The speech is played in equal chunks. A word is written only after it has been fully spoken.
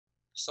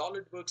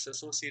SolidWorks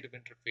Associative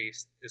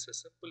Interface is a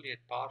simple yet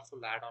powerful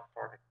add-on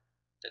product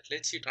that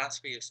lets you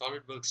transfer your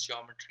SolidWorks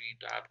geometry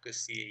into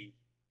Abaqus CAE.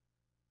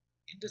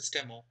 In this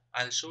demo,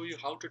 I'll show you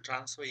how to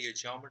transfer your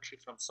geometry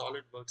from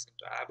SolidWorks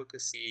into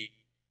Abaqus CAE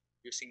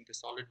using the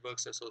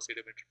SolidWorks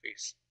Associative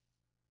Interface.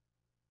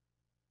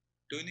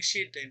 To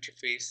initiate the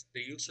interface,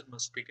 the user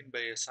must begin by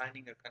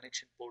assigning a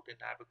connection port in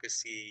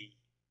Abaqus CAE.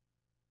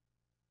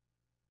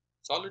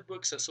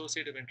 SolidWorks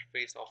Associative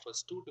Interface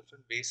offers two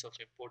different ways of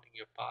importing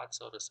your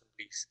parts or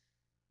assemblies,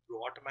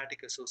 through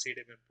automatic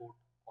associative import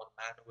or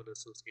manual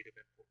associative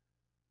import.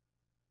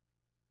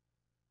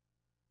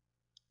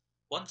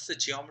 Once the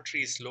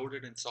geometry is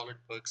loaded in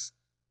SolidWorks,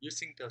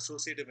 using the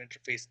Associative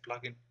Interface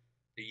plugin,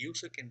 the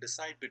user can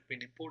decide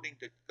between importing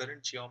the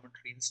current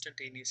geometry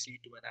instantaneously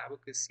to an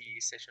Abaqus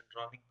CAE session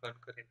running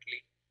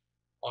concurrently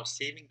or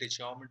saving the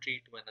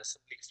geometry to an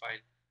assembly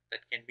file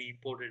that can be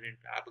imported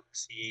into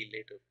Abaqus CAE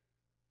later.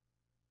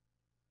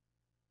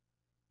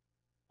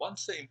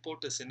 Once the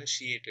import is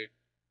initiated,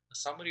 a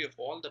summary of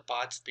all the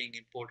parts being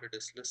imported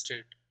is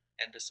listed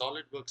and the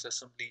SolidWorks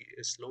assembly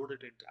is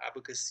loaded into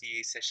Abaqus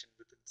CAE session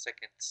within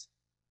seconds.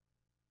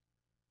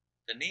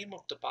 The name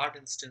of the part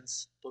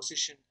instance,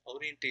 position,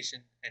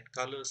 orientation, and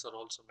colors are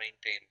also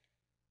maintained.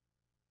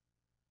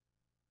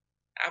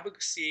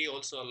 Abaqus CAE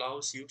also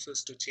allows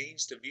users to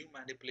change the view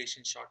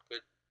manipulation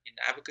shortcut in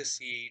Abaqus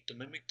CAE to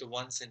mimic the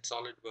ones in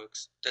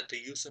SolidWorks that the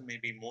user may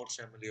be more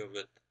familiar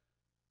with.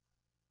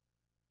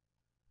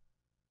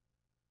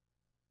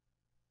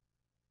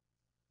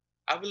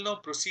 I will now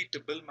proceed to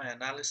build my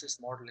analysis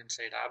model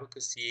inside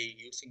Abaqus CAE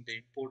using the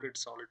imported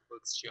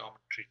SolidWorks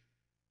geometry.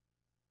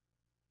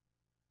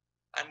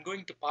 I'm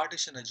going to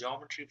partition a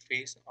geometry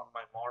face on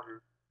my model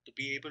to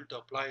be able to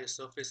apply a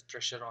surface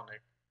pressure on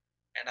it,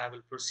 and I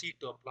will proceed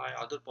to apply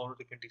other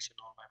boundary condition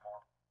on my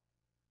model.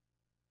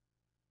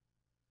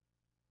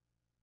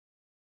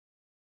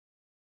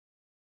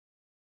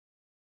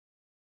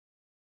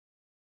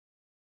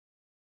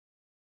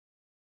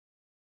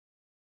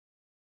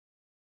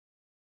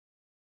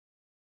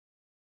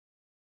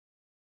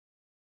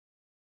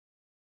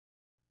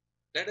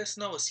 Let us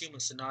now assume a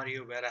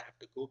scenario where I have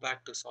to go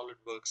back to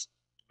SolidWorks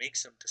to make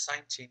some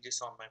design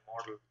changes on my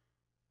model,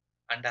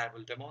 and I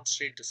will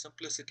demonstrate the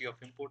simplicity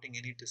of importing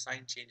any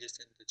design changes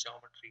in the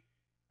geometry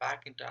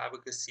back into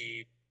Abaqus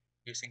CAE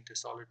using the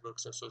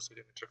SolidWorks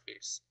Associative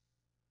Interface.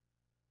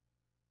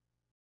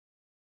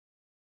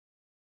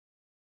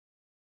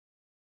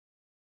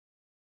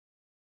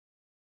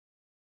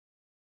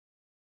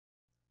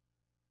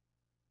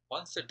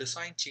 Once the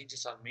design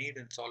changes are made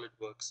in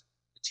SolidWorks,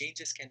 the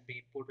changes can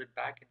be imported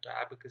back into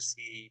Abaqus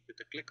CAE with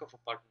a click of a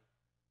button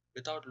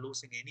without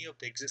losing any of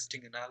the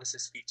existing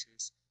analysis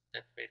features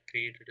that were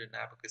created in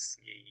Abaqus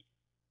CAE.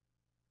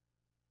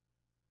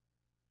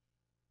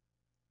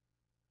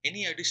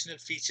 Any additional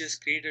features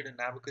created in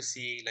Abaqus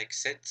CAE like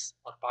sets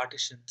or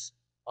partitions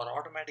are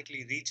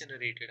automatically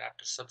regenerated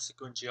after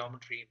subsequent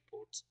geometry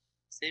imports,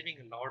 saving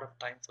a lot of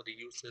time for the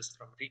users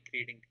from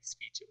recreating these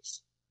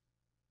features.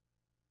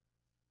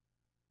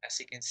 As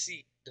you can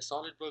see, the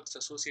SolidWorks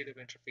Associative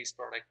Interface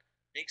product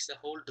makes the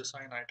whole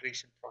design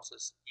iteration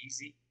process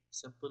easy,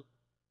 simple,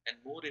 and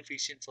more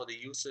efficient for the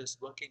users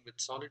working with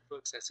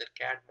SolidWorks as their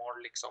CAD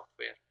modeling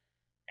software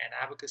and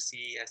Abaqus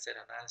CAE as their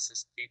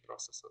analysis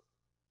preprocessor.